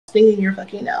stinging your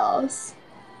fucking nose.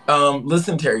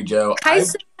 Listen, Terry Joe. Hi,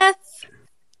 Seth.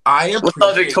 What's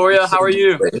up, Victoria? How are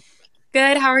you?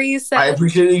 Good. How are you, Seth? I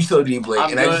appreciate you so deeply, I'm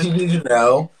and good. I just need you to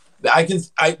know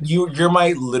that you're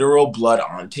my literal blood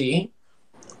auntie.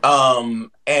 And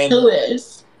Who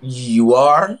is? You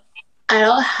are. I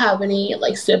don't have any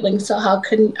like siblings, so how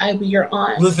couldn't I be your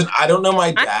aunt? Listen, I don't know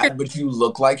my dad, but you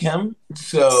look like him.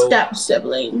 So step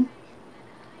sibling.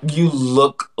 You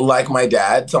look like my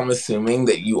dad, so I'm assuming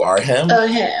that you are him.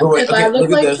 Him. Wait, if I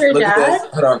look like your dad,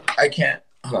 hold on. I can't.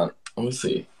 Hold on. Let me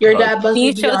see. Your dad must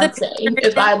be Beyonce.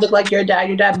 If I look like your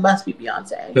dad must be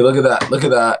Beyonce. Hey, look at that. Look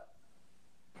at that.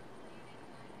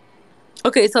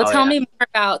 Okay, so tell me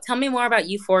more about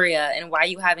Euphoria and why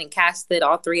you haven't casted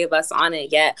all three of us on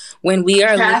it yet. When we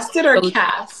are casted or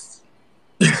cast.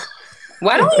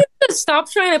 Why don't you just stop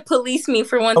trying to police me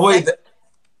for one second?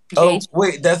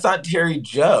 Wait, that's not Terry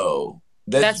Joe.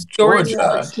 That's Georgia.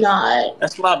 No, it's not.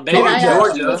 That's my baby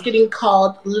Georgia. I was getting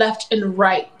called left and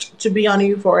right to be on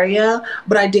Euphoria,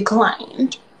 but I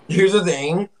declined. Here's the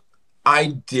thing.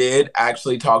 I did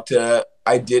talk to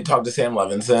Sam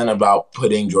Levinson about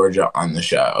putting Georgia on the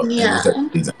show. Yeah,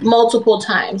 multiple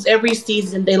times. Every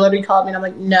season, they literally called me, and I'm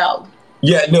like, no.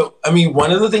 Yeah, no. I mean,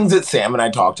 one of the things that Sam and I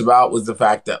talked about was the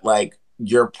fact that, like,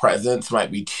 your presence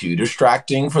might be too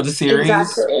distracting for the series.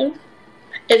 Exactly.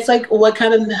 It's like, what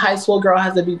kind of high school girl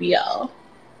has a BBL?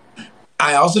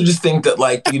 I also just think that,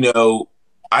 like, you know,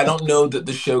 I don't know that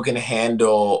the show can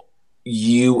handle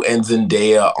you and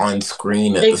Zendaya on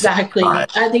screen at exactly. The same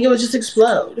time. I think it would just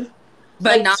explode.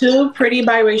 But like two pretty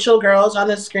biracial girls on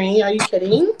the screen. Are you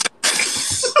kidding?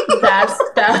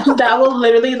 that will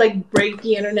literally like break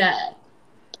the internet.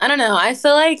 I don't know. I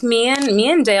feel like me and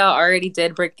Daya already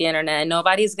did break the internet.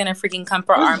 Nobody's gonna freaking come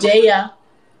for our Daya.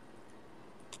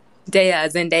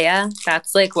 Zendaya.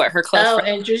 That's like what her close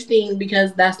friend. Interesting,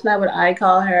 because that's not what I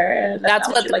call her. That's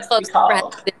what the close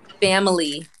friends,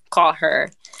 family call her.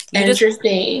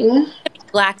 Interesting.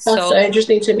 That's so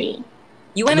interesting to me.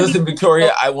 Listen,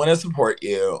 Victoria, I want to support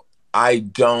you. I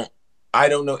don't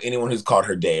know anyone who's called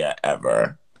her Daya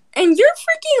ever. And you're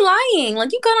freaking lying.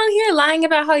 Like, you got on here lying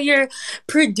about how you're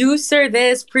producer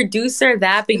this, producer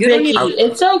that, but you don't even...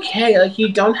 It's okay. Like, you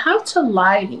don't have to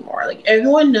lie anymore. Like,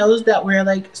 everyone knows that we're,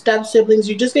 like, step siblings.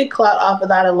 You just get clout off of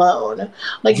that alone.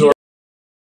 Like, you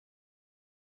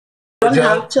don't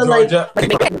have to, No, I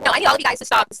need all of you guys to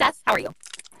stop. Seth, how are you?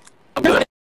 I'm good.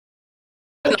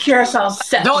 Curacao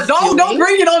Seth. Don't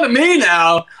bring it on to me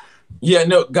now. Yeah,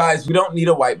 no, guys, we don't need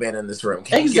a white man in this room.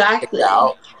 Can exactly.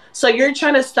 So you're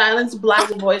trying to silence black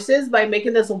voices by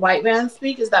making this white man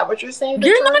speak? Is that what you're saying?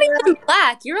 You're not even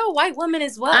black. You're a white woman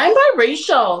as well. I'm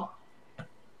biracial.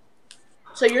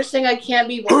 So you're saying I can't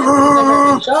be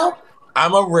biracial?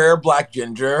 I'm a rare black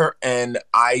ginger, and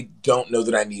I don't know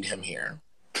that I need him here.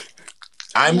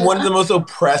 I'm one of the most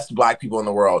oppressed black people in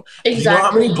the world. Exactly. Do you know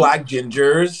how many black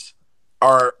gingers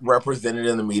are represented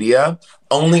in the media?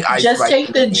 Only I just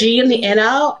take the G and the N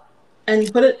out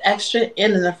and put an extra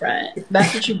N in the front.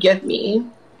 That's what you give me.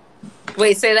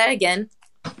 Wait, say that again.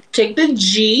 Take the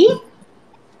G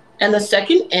and the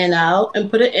second N out and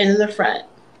put an N in the front.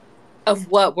 Of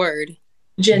what word?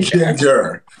 Ginger.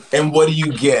 Ginger. And what do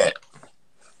you get?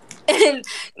 And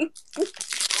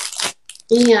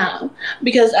yeah,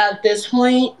 because at this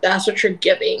point, that's what you're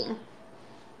giving.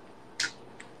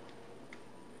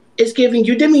 It's giving,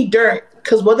 you did me dirt,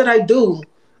 because what did I do?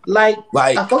 Like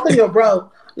I fucked with your bro.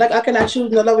 Like, I cannot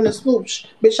choose no love in a smooch.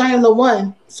 Bitch, I am the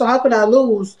one. So how can I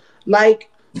lose?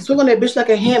 Like, swing on that bitch like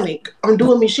a hammock. I'm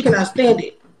doing me, she cannot stand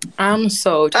it. I'm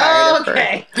so tired of her.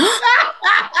 Okay.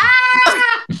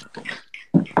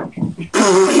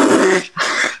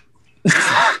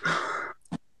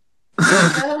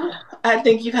 I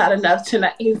think you've had enough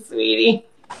tonight, sweetie.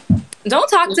 Don't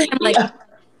talk to him like...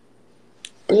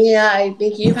 Yeah, I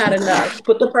think you've had enough.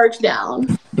 Put the perks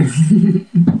down.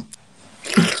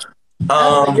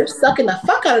 You're sucking the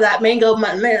fuck out of that mango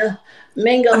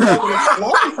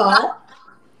lollipop.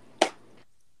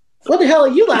 What the hell are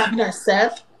you laughing at,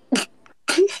 Seth?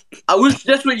 I wish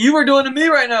that's what you were doing to me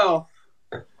right now.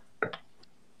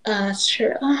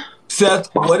 Sure. Seth,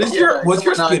 what's your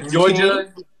skin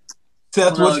routine?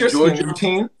 Seth, what's your skin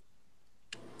routine?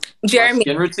 Jeremy.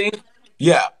 Skin routine?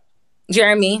 Yeah.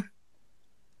 Jeremy.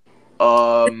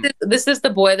 This is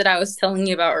the boy that I was telling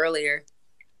you about earlier.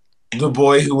 The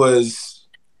boy who was...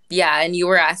 Yeah, and you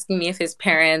were asking me if his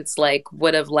parents like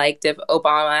would have liked if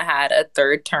Obama had a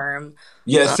third term.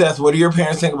 Yeah, Seth, what do your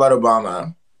parents think about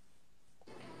Obama?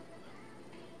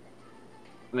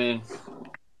 I mean,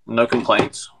 no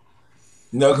complaints.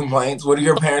 No complaints? What do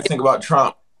your parents think about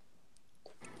Trump?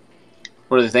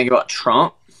 What do they think about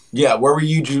Trump? Yeah, where were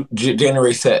you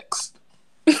January 6th?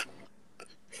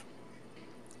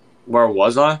 Where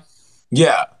was I?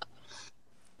 Yeah.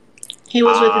 He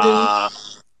was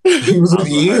with me. He was with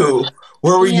you.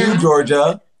 Where were you,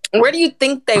 Georgia? Where do you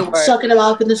think they were? Sucking him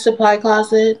off in the supply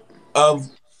closet. Of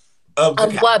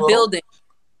what building?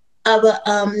 Of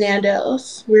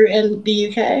Nando's. We were in the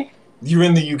UK. You were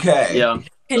in the UK? Yeah.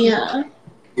 Yeah.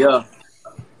 Yeah.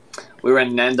 We were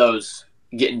in Nando's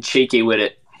getting cheeky with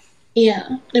it.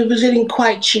 Yeah. It was getting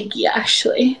quite cheeky,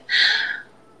 actually.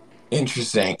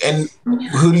 Interesting. And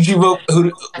who did you vote?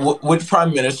 Which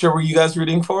prime minister were you guys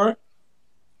rooting for?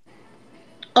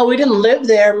 Oh, we didn't live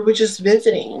there. We were just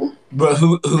visiting. But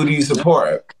who do you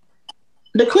support?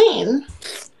 The Queen.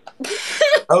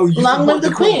 Oh, you Long live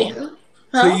support the Queen.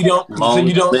 Huh? So you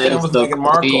don't stand with Meghan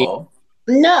Markle?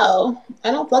 No,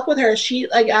 I don't fuck with her. She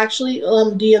actually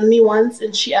DM'd me once,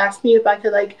 and she asked me if I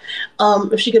could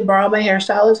if she could borrow my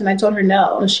hairstylist, and I told her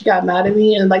no, and she got mad at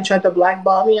me and tried to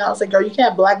blackball me. I was like, girl, you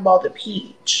can't blackball the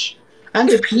peach. I'm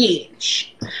the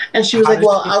peach. And she was like,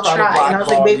 well, I'll try. And I was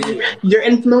like, baby, your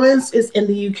influence is in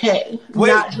the UK,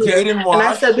 not here. And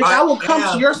I said, bitch, I will come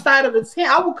to your side of the tent.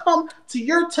 I will come to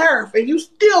your turf, and you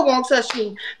still won't touch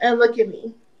me. And look at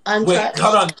me. Untouched. Wait,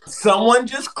 hold on. Someone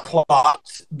just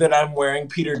clocked that I'm wearing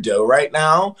Peter Do right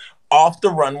now off the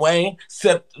runway.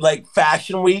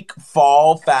 Fashion week,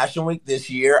 fall fashion week this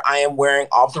year. I am wearing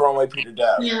off the runway Peter Do.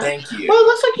 Yeah. Thank you. Well, it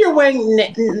looks like you're wearing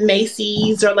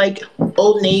Macy's or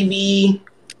Old Navy.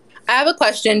 I have a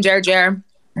question, Jer.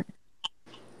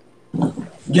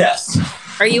 Yes.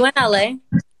 Are you in LA?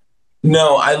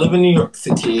 No, I live in New York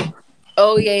City.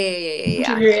 Oh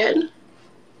yeah. Period.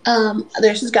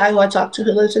 There's this guy who I talked to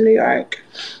who lives in New York.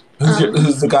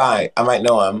 Who's the guy? I might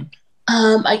know him.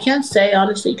 I can't say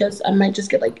honestly because I might just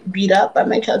get beat up by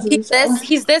my cousins.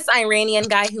 He's this Iranian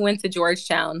guy who went to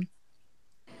Georgetown.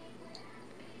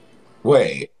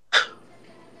 Wait,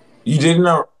 you dated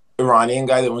an Iranian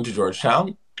guy that went to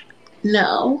Georgetown?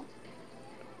 No.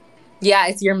 Yeah,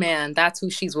 it's your man. That's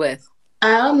who she's with.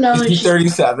 I don't know. Is he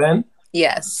 37?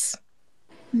 Yes.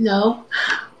 No.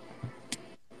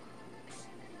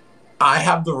 I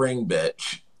have the ring,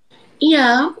 bitch.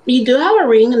 Yeah, you do have a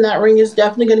ring, and that ring is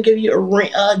definitely going to give you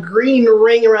a green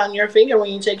ring around your finger when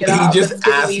you take it off. He just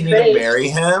asked me to marry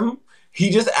him.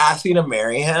 He just asked me to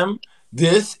marry him.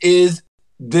 This is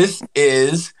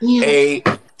a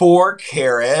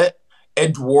 4-carat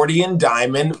Edwardian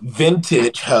diamond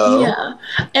vintage hoe. Yeah,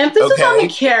 emphasis on the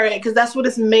carat because that's what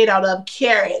it's made out of.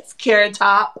 Carrots, carrot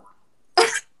top.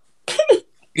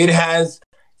 It has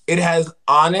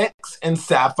onyx and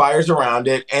sapphires around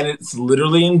it, and it's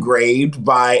literally engraved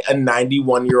by a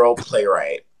 91-year-old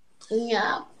playwright.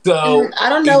 Yeah. So I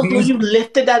don't know who you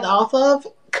lifted that off of,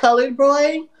 Colored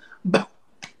Boy.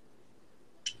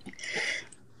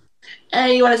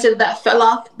 And you want to say that fell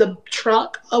off the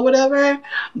truck or whatever.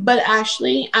 But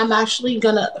actually, I'm actually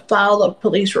going to file a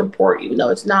police report, even though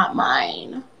it's not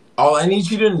mine. All I need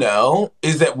you to know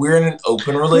is that we're in an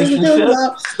open relationship,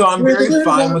 so I'm very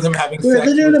fine with him having sex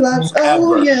with whomever.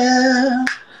 Oh, yeah.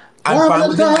 I'm fine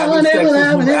with him having sex with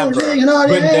whomever, but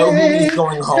know who he's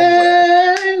going home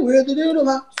with. We're the doodle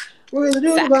box. We're the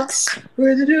doodle box.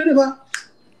 We're the doodle box.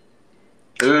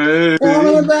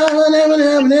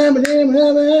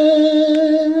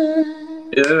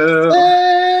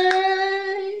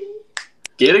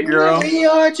 Get it, girl. We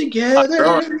are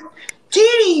together.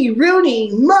 Genie,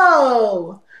 Rooney,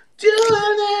 Mo,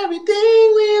 doing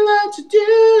everything we love to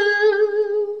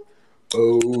do.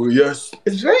 Oh, yes.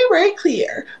 It's very, very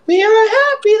clear. We are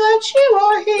happy that you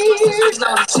are here.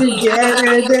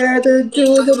 Together, they're the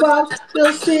doodle box.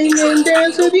 We'll sing and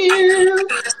dance with you.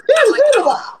 Doodle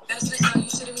box.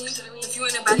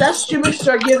 That's stupid.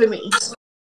 Start giving me.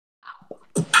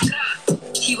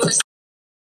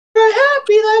 We're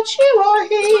happy that you are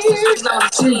here.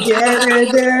 Together,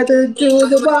 they're the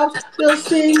doodle box. We'll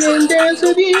sing and dance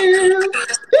with you.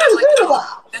 Doodle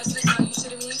box.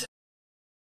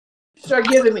 Start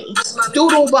giving me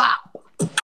doodle bop.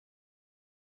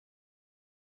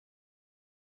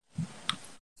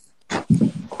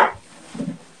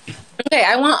 Okay,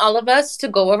 I want all of us to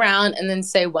go around and then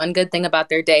say one good thing about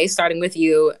their day, starting with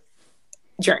you,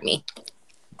 Jeremy.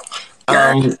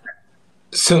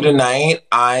 So tonight,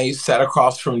 I sat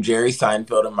across from Jerry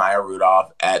Seinfeld and Maya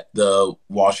Rudolph at the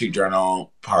Wall Street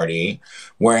Journal party,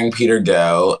 wearing Peter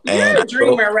Do. You're a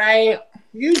dreamer, right?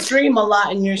 You dream a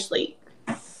lot in your sleep.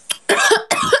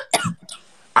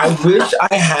 I wish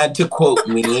I had to quote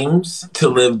memes to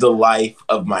live the life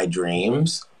of my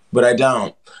dreams, but I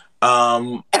don't.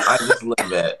 I just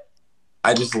live it.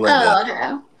 I just live it.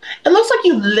 Okay. It looks like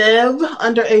you live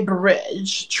under a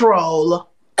bridge, troll.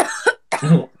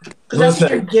 Because that's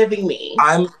what you're giving me.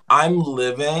 I'm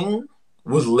living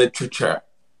with literature.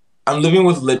 I'm living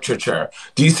with literature.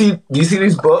 Do you see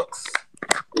these books?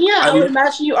 Yeah, I would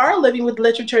imagine you are living with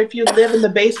literature if you live in the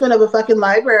basement of a fucking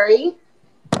library.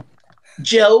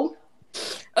 Joe.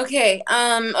 Okay.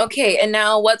 Okay. And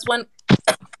now, what's one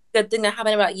good thing that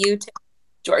happened about you,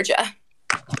 Georgia?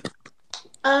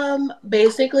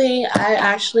 Basically, I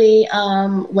actually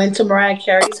went to Mariah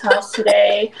Carey's house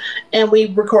today, and we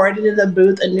recorded in the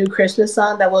booth a new Christmas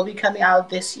song that will be coming out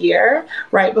this year,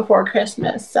 right before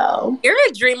Christmas. So you're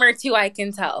a dreamer too, I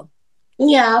can tell.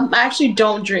 Yeah, I actually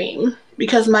don't dream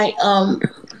because my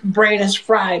brain is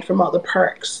fried from all the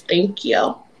perks. Thank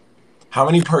you. How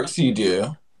many perks do you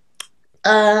do?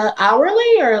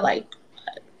 Hourly or like?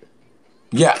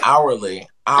 Yeah, hourly.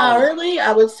 Hourly,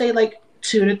 I would say like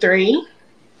 2 to 3.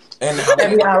 And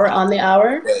every hour on the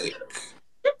hour. Awake?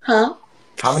 Huh?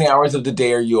 How many hours of the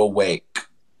day are you awake?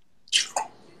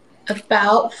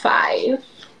 About 5.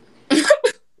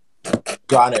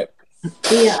 Got it.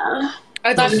 Yeah.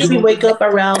 I thought you wake up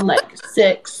around like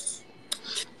 6,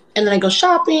 and then I go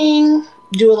shopping,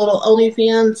 do a little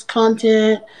OnlyFans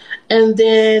content, and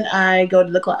then I go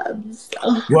to the clubs.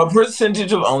 So. What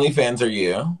percentage of OnlyFans are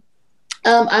you?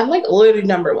 I'm like literally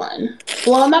number 1.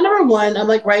 Well, I'm not number 1. I'm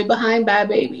like right behind Bad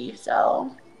Baby. So.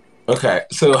 Okay,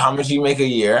 so how much do you make a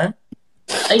year?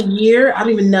 A year? I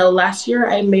don't even know. Last year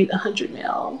I made 100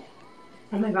 mil.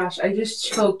 Oh my gosh, I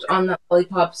just choked on the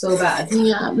lollipop so bad.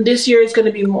 Yeah, this year it's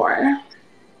gonna be more.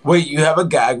 Wait, you have a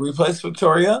gag reflex,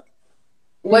 Victoria?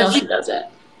 No, she doesn't.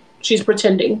 She's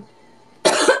pretending.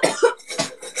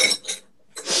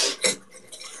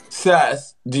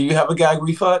 Seth, do you have a gag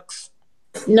reflex?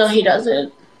 No, he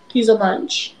doesn't. He's a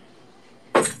munch.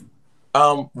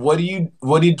 What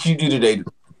did you do today,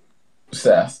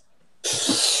 Seth?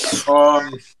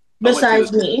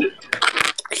 Besides me.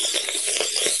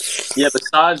 Yeah,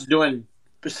 besides doing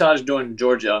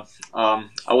Georgia,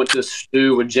 I went to the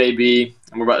stew with JB,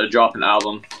 and we're about to drop an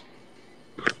album.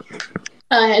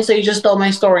 So you just stole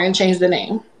my story and changed the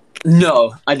name?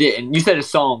 No, I didn't. You said a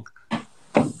song.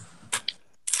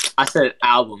 I said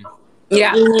album.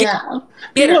 Yeah.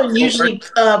 People don't usually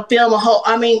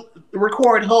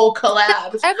record whole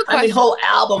collabs. Whole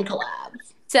album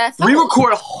collabs. Seth, we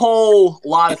record a whole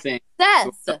lot of things.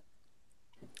 Seth,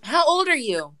 how old are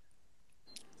you?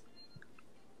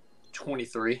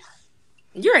 23.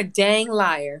 You're a dang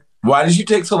liar. Why did you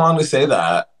take so long to say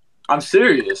that? I'm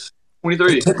serious.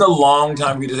 23. It took a long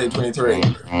time for you to say 23.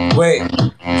 Wait,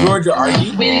 Georgia, are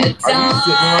you sitting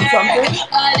on something?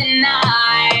 The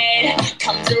night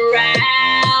comes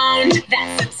around,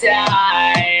 that's the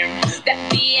time that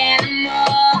the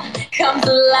animal comes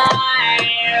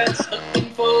alive, looking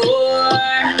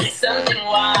for something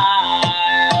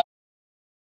wild.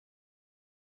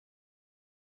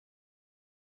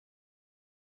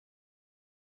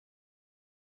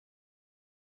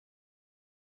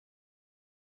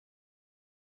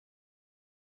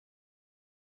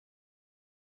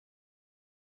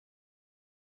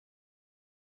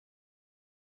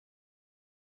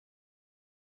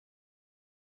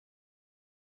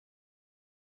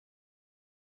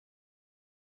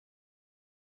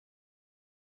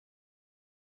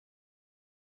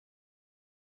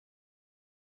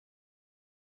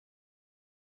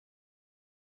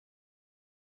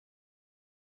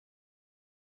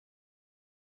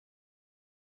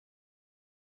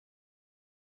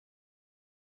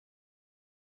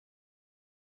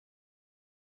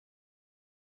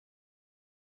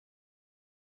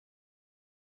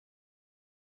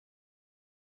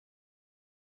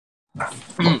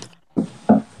 You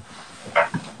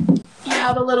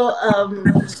have a little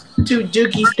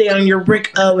Dookie stay on your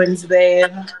Rick Owens, babe.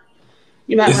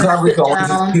 You might it's not Rick Owens,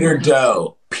 it's Peter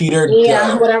Doe. Peter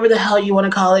Doe. Whatever the hell you want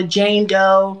to call it. Jane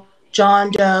Doe,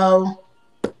 John Doe.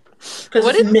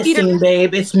 Because it's missing,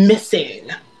 babe. It's missing.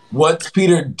 What's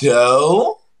Peter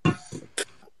Doe?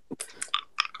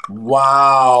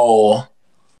 Wow.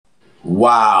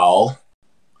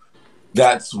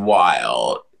 That's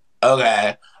wild.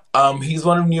 Okay. He's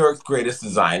one of New York's greatest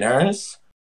designers.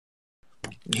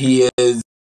 He is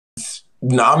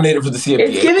nominated for the CFDA.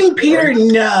 It's giving Peter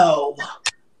no.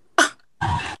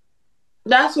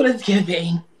 That's what it's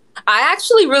giving. I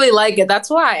actually really like it. That's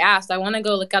why I asked. I want to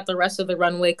go look at the rest of the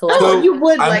runway collection. Oh, you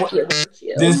would like it.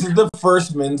 This is the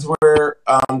first menswear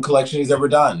collection he's ever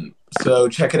done. So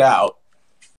check it out.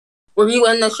 Were you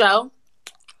in the show?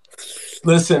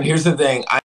 Listen, here's the thing.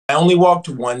 I only walked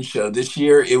one show. This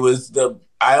year,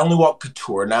 I only walk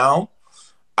couture now.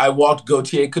 I walked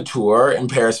Gaultier Couture in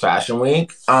Paris Fashion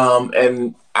Week.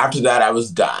 And after that, I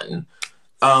was done.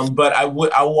 But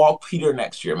I'll walk Peter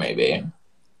next year, maybe.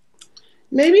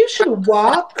 Maybe you should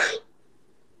walk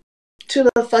to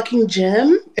the fucking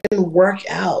gym and work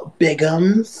out,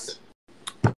 Bigums.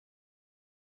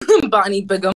 Bonnie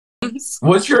Bigums.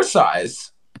 What's your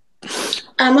size?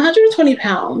 I'm 120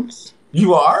 pounds.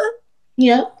 You are?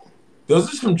 Yep.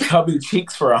 Those are some chubby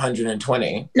cheeks for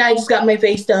 120. Now I just got my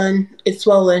face done. It's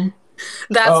swollen.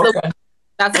 That's okay.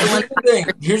 That's the one.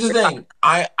 Here's the thing.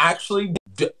 I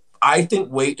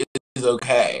think weight is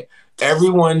okay.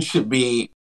 Everyone should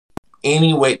be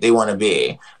any weight they want to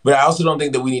be, but I also don't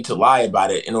think that we need to lie about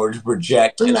it in order to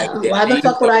project an identity. Why the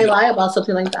fuck would I lie about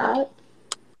something like that?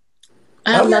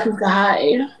 I have nothing to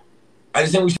hide. I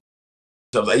just think we should.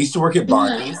 I used to work at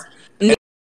Barney's. Yeah.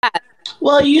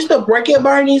 Well, you used to work at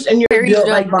Barney's and you're built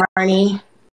like Barney.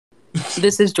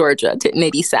 This is Georgia,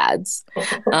 Nitty Sads.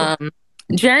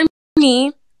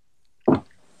 Jeremy.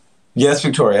 Yes,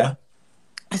 Victoria.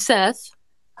 Seth.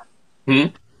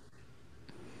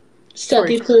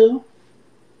 Stephanie Pooh.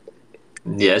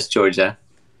 Yes, Georgia.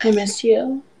 I miss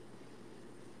you.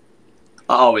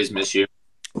 I always miss you.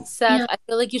 Seth, I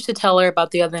feel like you should tell her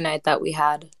about the other night that we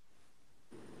had.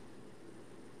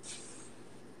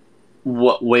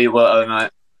 What other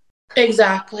night?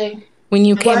 Exactly. When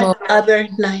you came over. Other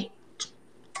night.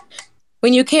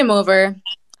 When you came over,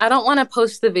 I don't want to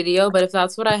post the video, but if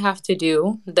that's what I have to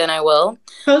do, then I will.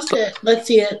 Post it. Let's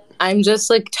see it. I'm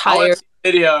just like tired.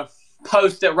 Video.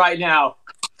 Post it right now.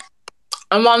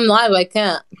 I'm on live. I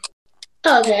can't.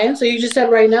 Okay, so you just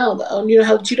said right now though. You don't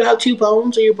have 2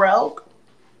 phones, or you're broke.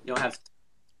 You don't have.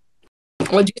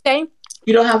 What'd you say?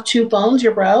 You don't have 2 phones.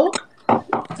 You're broke.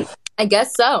 I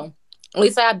guess so. At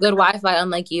least I have good Wi-Fi,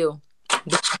 unlike you.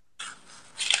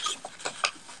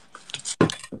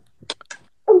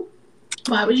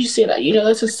 Why would you say that? You know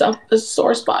that's a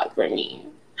sore spot for me.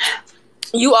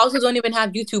 You also don't even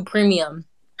have YouTube Premium.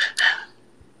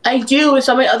 I do. It's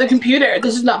on my other computer.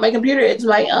 This is not my computer. It's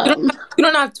my You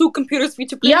don't have 2 computers for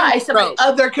YouTube Premium. Yeah, I said my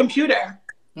other computer.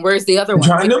 Where's the other one?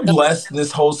 I'm trying to bless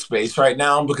this whole space right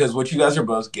now because what you guys are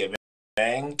both giving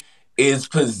is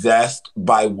possessed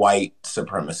by white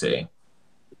supremacy.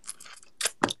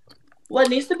 What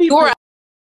needs to be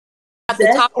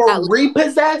possessed or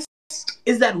repossessed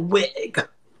is that wig.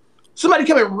 Somebody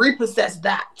come and repossess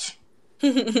that.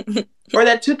 Or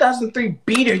that 2003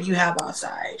 beater you have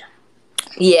outside.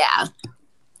 Yeah.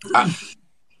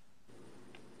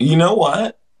 You know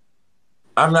what?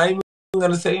 I'm not even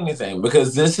going to say anything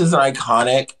because this is an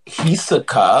iconic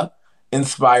Hisoka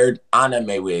inspired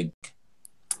anime wig.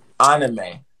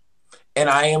 Anime. And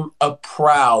I am a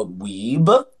proud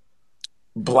weeb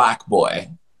black boy.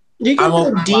 You can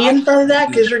put a D in front of that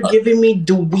because you're giving me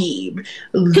dweeb.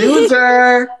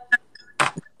 Loser.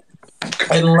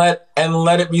 And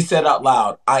let it be said out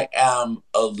loud. I am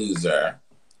a loser.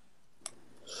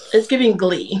 It's giving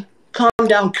Glee. Calm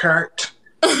down, Kurt.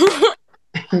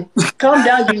 Calm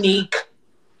down, Unique.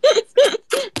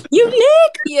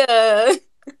 Unique, yeah.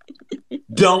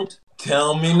 Don't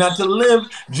tell me not to live.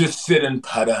 Just sit and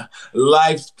putter.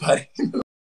 Life's putty.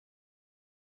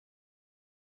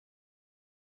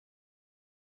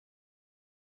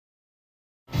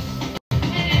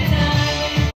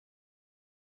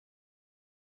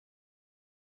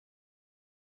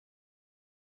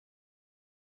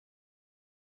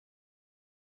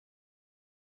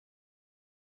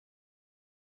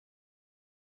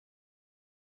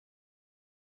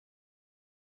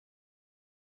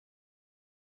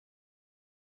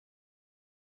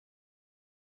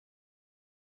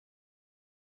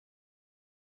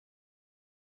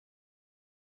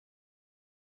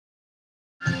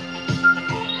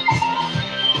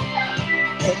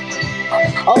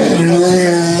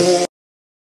 Oh.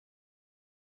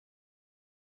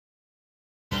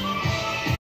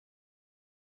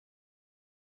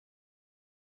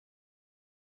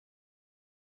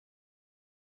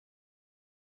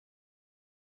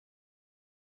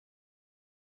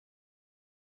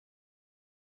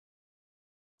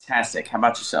 Fantastic. How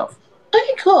about yourself?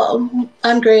 Okay, cool.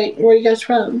 I'm great. Where are you guys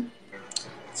from?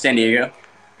 San Diego.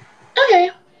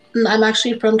 Okay. I'm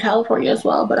actually from California as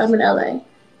well, but I'm in LA.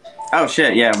 Oh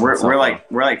shit! Yeah, we're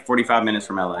like 45 minutes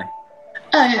from LA.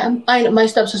 Oh yeah, my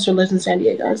stepsister lives in San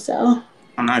Diego, so.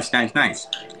 Oh, nice.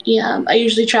 Yeah, I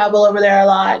usually travel over there a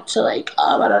lot to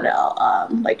I don't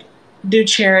know, do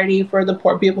charity for the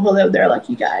poor people who live there, like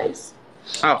you guys.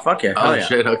 Oh fuck yeah! Oh yeah.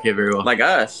 Shit. Okay, very well. Like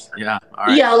us. Yeah. All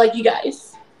right. Yeah, like you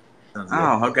guys.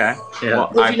 Oh okay. Yeah.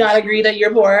 Well, Would you not agree that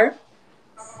you're poor?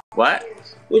 What?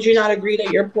 Would you not agree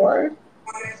that you're poor?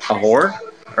 A whore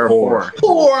or poor?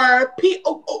 Poor.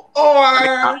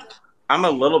 P-O-O-R. I'm a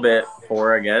little bit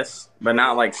poor, I guess, but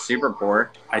not like super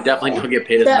poor. I definitely don't get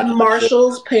paid as that much.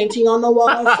 Marshall's painting on the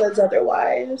wall says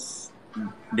otherwise.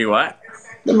 Do what?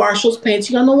 The Marshalls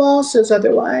painting on the wall says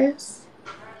otherwise.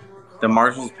 The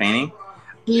Marshalls painting?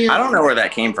 Yeah. I don't know where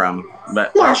that came from,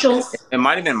 but Marshalls. It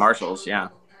might have been Marshalls, yeah.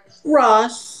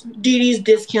 Ross, Dee Dee's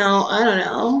discount. I don't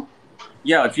know.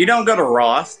 Yo, if you don't go to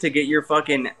Ross to get your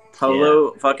fucking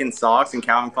polo fucking socks and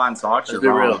Calvin Klein socks, Let's be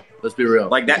real. Let's be real.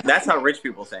 Like that's how rich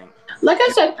people think. Like I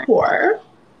said, poor.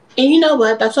 And you know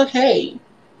what? That's okay.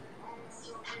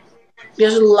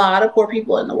 There's a lot of poor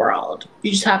people in the world.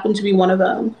 You just happen to be one of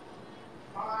them.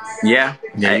 Yeah.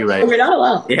 Yeah, you're right. We're not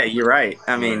alone. Yeah, you're right.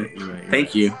 I mean,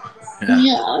 thank you.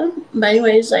 Yeah. But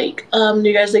anyways, like, do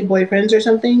you guys like boyfriends or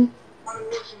something?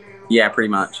 Yeah, pretty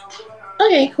much.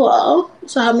 Okay, cool.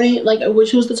 So how many, like,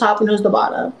 who's the top and who's the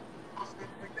bottom?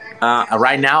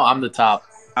 Right now, I'm the top.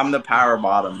 I'm the power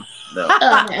bottom, though.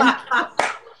 Okay.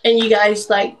 And you guys,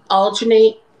 like,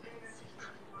 alternate?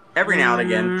 Every now and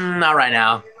again. Not right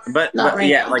now. But right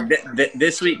yeah, now. like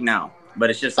this week, no. But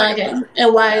it's just like... Okay.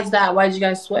 And why is that? Why did you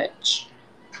guys switch?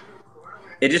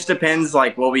 It just depends,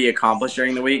 like, what we accomplish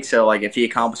during the week. So, like, if he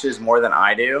accomplishes more than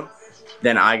I do,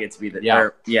 then I get to be the...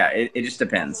 It just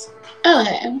depends.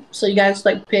 Okay. So you guys,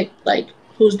 like, pick, like,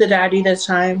 who's the daddy this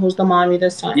time? Who's the mommy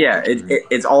this time? Yeah,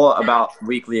 it's all about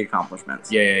weekly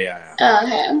accomplishments. Yeah.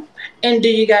 Okay. And do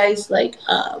you guys, like,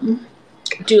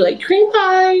 do, like, cream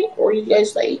pie? Or you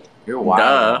guys, like... You're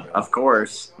wild. Duh, of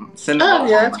course. Send Oh,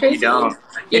 yeah, that's crazy. You don't.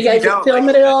 You guys film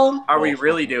it at all? Are we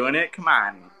really doing it? Come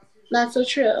on. Not so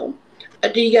true.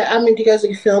 Do you guys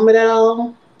like film it at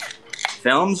all?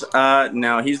 Films?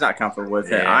 No, he's not comfortable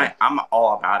with it. I'm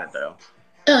all about it though.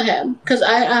 Okay, because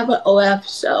I have an OF,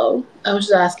 so I was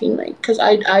just asking, like, because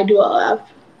I do OF.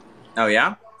 Oh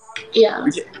yeah? Yeah.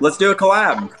 Let's do a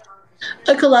collab.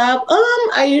 A collab?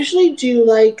 I usually do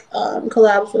like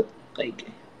collabs with like,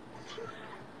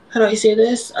 how do I say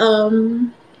this?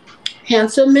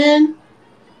 Handsome men,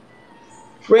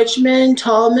 rich men,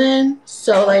 tall men.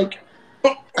 So like,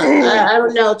 I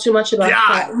don't know too much about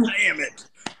that. Damn it!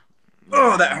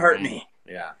 Oh, that hurt me.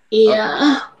 Yeah.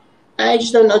 Yeah. Okay. I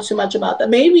just don't know too much about that.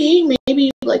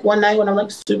 Maybe like one night when I'm like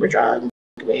super drunk.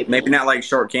 Maybe not like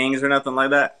short kings or nothing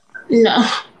like that. No,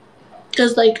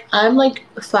 because like I'm like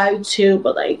 5'2",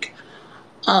 but like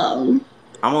I'm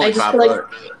only 5 foot.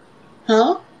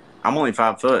 Huh? I'm only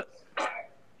 5 foot.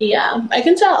 Yeah, I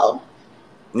can tell.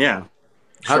 Yeah.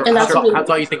 How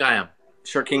tall you think I am?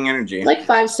 Short king energy. Like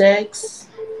 5'6".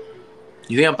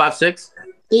 You think I'm 5'6"?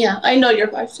 Yeah, I know you're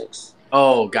 5'6".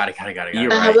 Oh, got it. I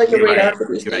have like a radar for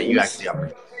these things. You actually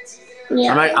are.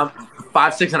 Yeah. I'm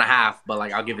 5'6.5", but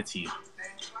like I'll give it to you.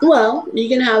 Well, you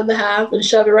can have the half and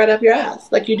shove it right up your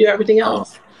ass like you do everything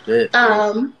else. Shit.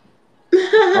 Wow.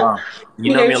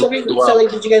 You know me a little well. So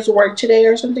like, did you guys work today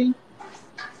or something?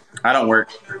 I don't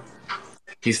work.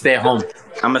 You stay at home.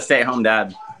 I'm a stay-at-home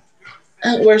dad.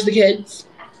 Where's the kids?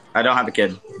 I don't have a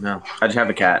kid. No. I just have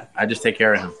a cat. I just take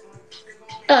care of him.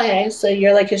 Okay, so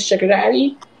you're like his sugar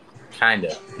daddy?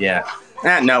 Kinda, yeah.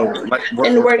 No. Like,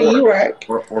 and where do you work?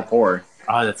 We're poor.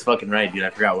 Oh, that's fucking right, dude.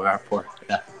 I forgot we are poor.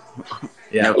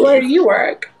 Yeah. Where do you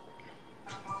work?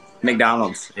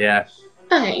 McDonald's. Yeah.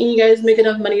 Okay, and you guys make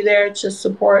enough money there to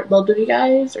support both of you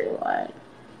guys, or what?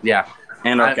 Yeah.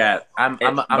 And our cat. I'm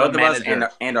both a of manager.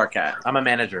 us and our cat. I'm a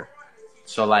manager.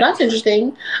 So like that's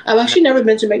interesting. I've actually never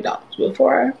been to McDonald's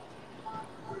before.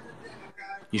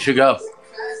 You should go.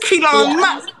 Elon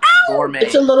Musk. Gourmet.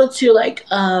 It's a little too like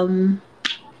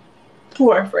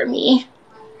poor for me.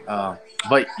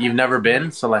 But you've never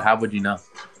been, so like how would you know?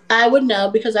 I would know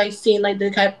because I've seen like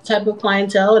the type of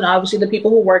clientele and obviously the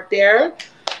people who work there.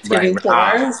 It's getting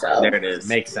poor. So there it is.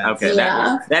 Makes sense. Okay,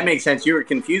 yeah. that makes sense. You were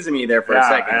confusing me there for a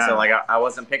second, so like I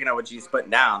wasn't picking up what you was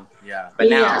putting down. Yeah. But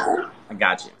now I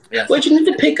got you. Yes. What you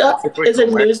need to pick up is a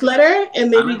newsletter and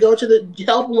maybe go to the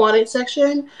help wanted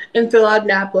section and fill out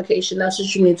an application. That's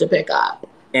what you need to pick up.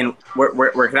 And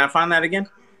where can I find that again?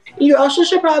 You also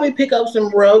should probably pick up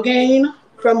some Rogaine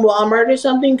from Walmart or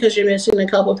something because you're missing a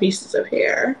couple pieces of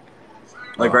hair.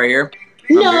 Like right here?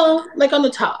 No, like on the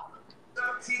top.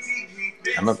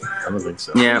 I'm a think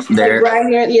so. Yeah, there. Like right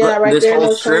here, yeah, right this there. This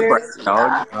whole strip, right,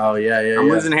 dog. Oh yeah. I'm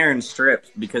losing hair in strips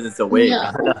because it's a wig.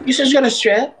 Yeah. You said you're gonna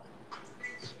strip?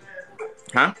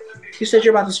 Huh? You said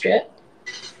you're about to strip?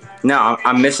 No,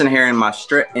 I'm missing hair in my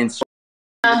strip.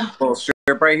 Little strip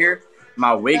right here.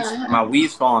 My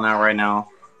weave's falling out right now,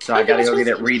 so I gotta go get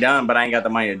it redone. But I ain't got the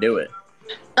money to do it.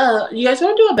 You guys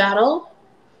want to do a battle?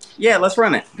 Yeah, let's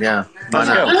run it. Yeah, let's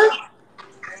go.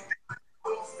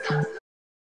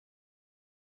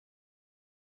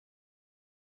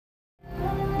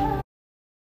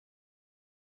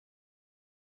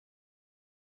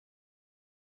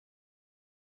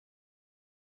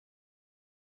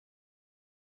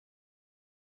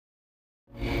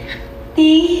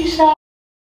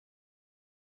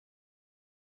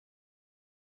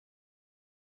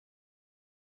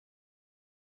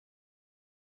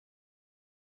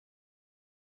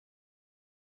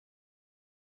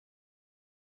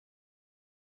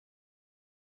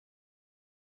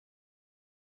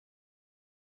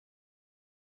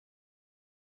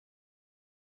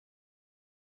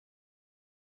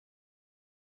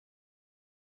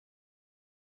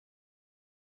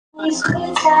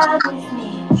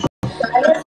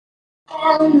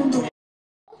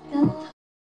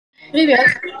 Привет.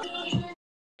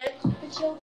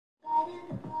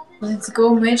 Let's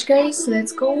go, match, guys.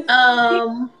 Let's go.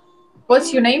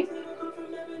 What's your name?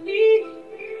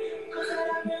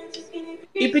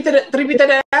 Repeat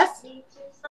the rest.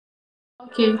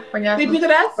 Окей, понятно. Repeat the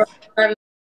rest.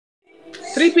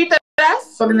 Repeat the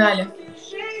rest. Погнали.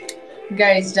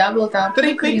 Guys, double tap.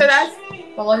 Repeat the rest.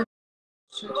 Половина.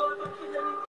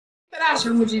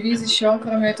 Чем удивить еще,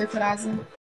 кроме этой фразы?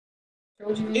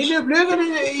 Или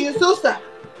блюгали Иисуса.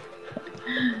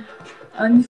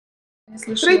 Не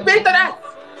слышала. Repeat the rest.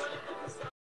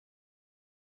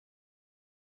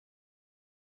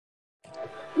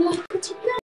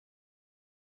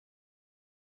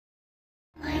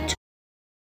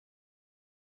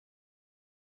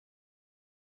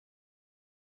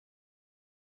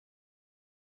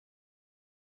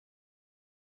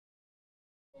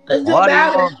 Let's do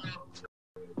battle.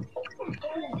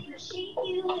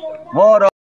 What up?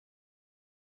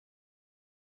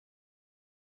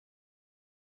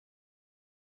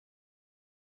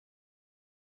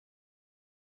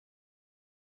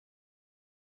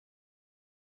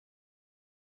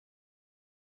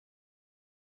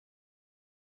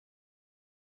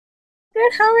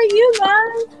 Good, how are you,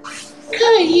 guys?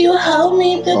 Could you hold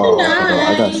me through the night?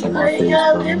 I got some more Put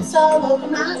your lips all over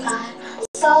my eye.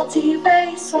 Salty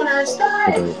face when I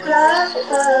started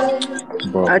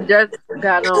crying. Bro. I just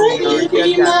got on. Could you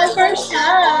be my first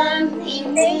time? Beat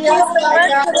me up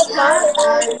like I was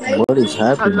high. What is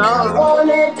happening? I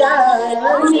wanna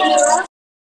die.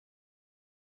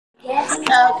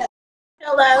 Okay.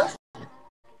 Hello.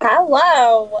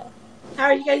 Hello. How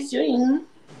are you guys doing?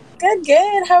 Good,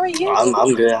 good. How are you?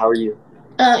 I'm good. How are you?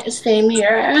 Same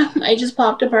here. I just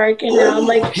popped a perk and now I'm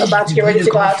like about to get ready to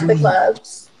go out to the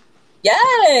clubs.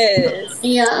 Yes.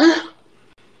 Yeah.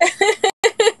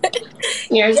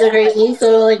 You're so crazy.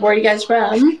 So, like, where are you guys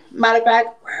from? Matter of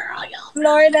fact, where are y'all?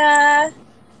 Florida.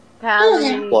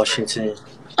 Cali. Washington.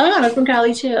 Oh, yeah, I'm from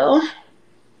Cali too.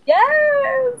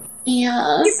 Yes.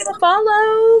 Yeah. Keep the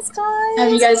follows, guys.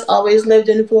 Have you guys always lived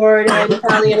in Florida and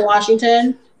Cali and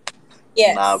Washington?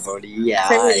 Yes. Nah, bro. Yeah,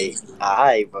 For me.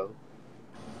 alright, bro.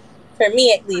 For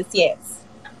me, at least, yes.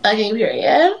 Okay,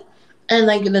 period. And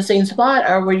like in the same spot,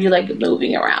 or were you like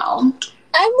moving around?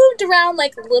 I moved around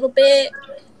like a little bit,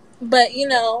 but you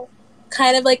know,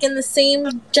 kind of like in the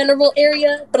same general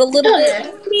area, but a little bit.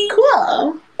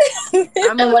 Cool.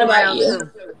 And what about you?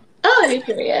 Too. Oh, okay,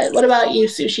 period. What about you,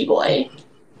 Sushi Boy?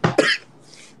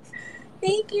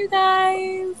 Thank you,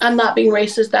 guys. I'm not being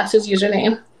racist. That's his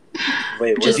username.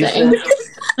 Wait, what Just you saying. say?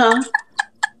 Huh?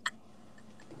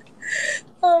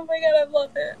 Oh my god, I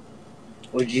love it.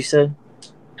 What'd you say?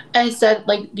 I said,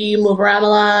 like, do you move around a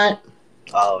lot?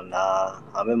 Oh, nah.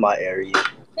 I'm in my area.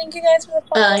 Thank you guys for the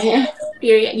follow. Yeah.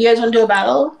 You guys want to do a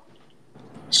battle?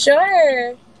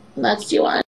 Sure. Let's do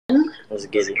one. Let's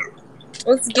get it.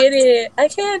 Let's get it. I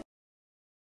can't.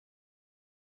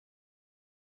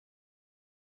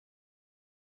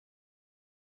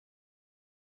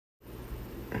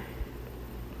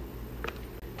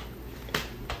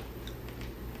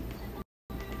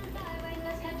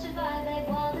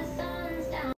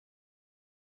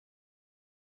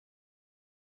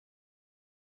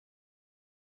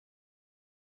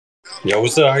 Yo,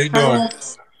 what's up? How you doing?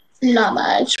 Not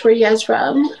much. Where you guys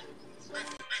from?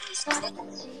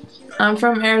 I'm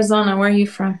from Arizona. Where are you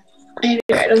from? Hey,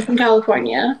 period. I'm from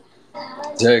California.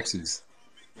 Texas.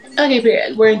 Okay,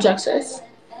 period. We're in Texas.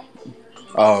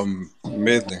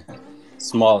 Midland.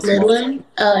 Small. Midland?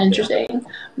 Oh, interesting.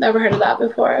 Never heard of that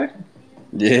before.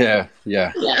 Yeah.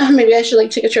 Yeah, maybe I should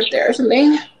like take a trip there or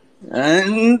something.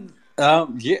 And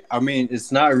yeah, I mean,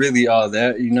 it's not really all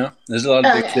that, you know. There's a lot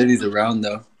of big cities around,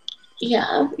 though.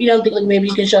 Yeah, you don't think like maybe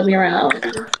you can show me around?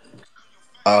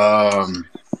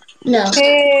 No.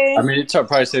 Hey. I mean, it's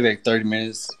probably say like 30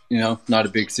 minutes. You know, not a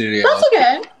big city. That's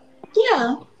okay.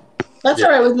 Yeah, that's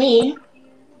alright with me.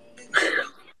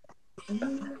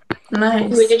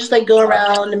 Nice. We can just like go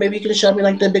around and maybe you can show me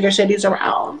like the bigger cities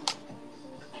around.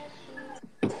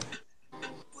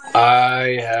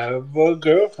 I have a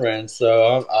girlfriend,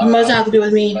 so What does it have to do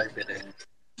with me?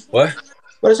 What?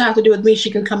 What does it have to do with me?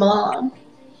 She can come along.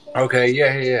 Okay,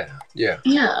 yeah.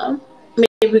 Yeah.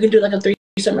 Maybe we can do like a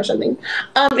threesome or something.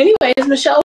 Anyways,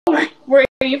 Michelle, where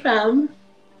are you from?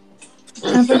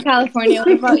 I'm from California.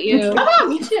 What about you? Oh,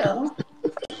 me too.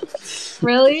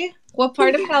 Really? What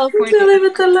part of California?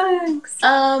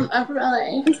 I'm from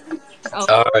LA.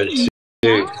 Oh, shit.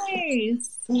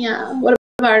 nice. Yeah. What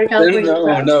part of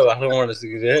California? No, I don't want to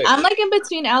see that. I'm like in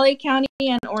between LA County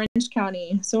and Orange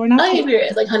County, so we're not. Oh,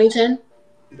 you're like Huntington.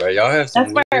 But y'all have some.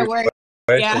 That's where I work.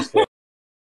 Yeah.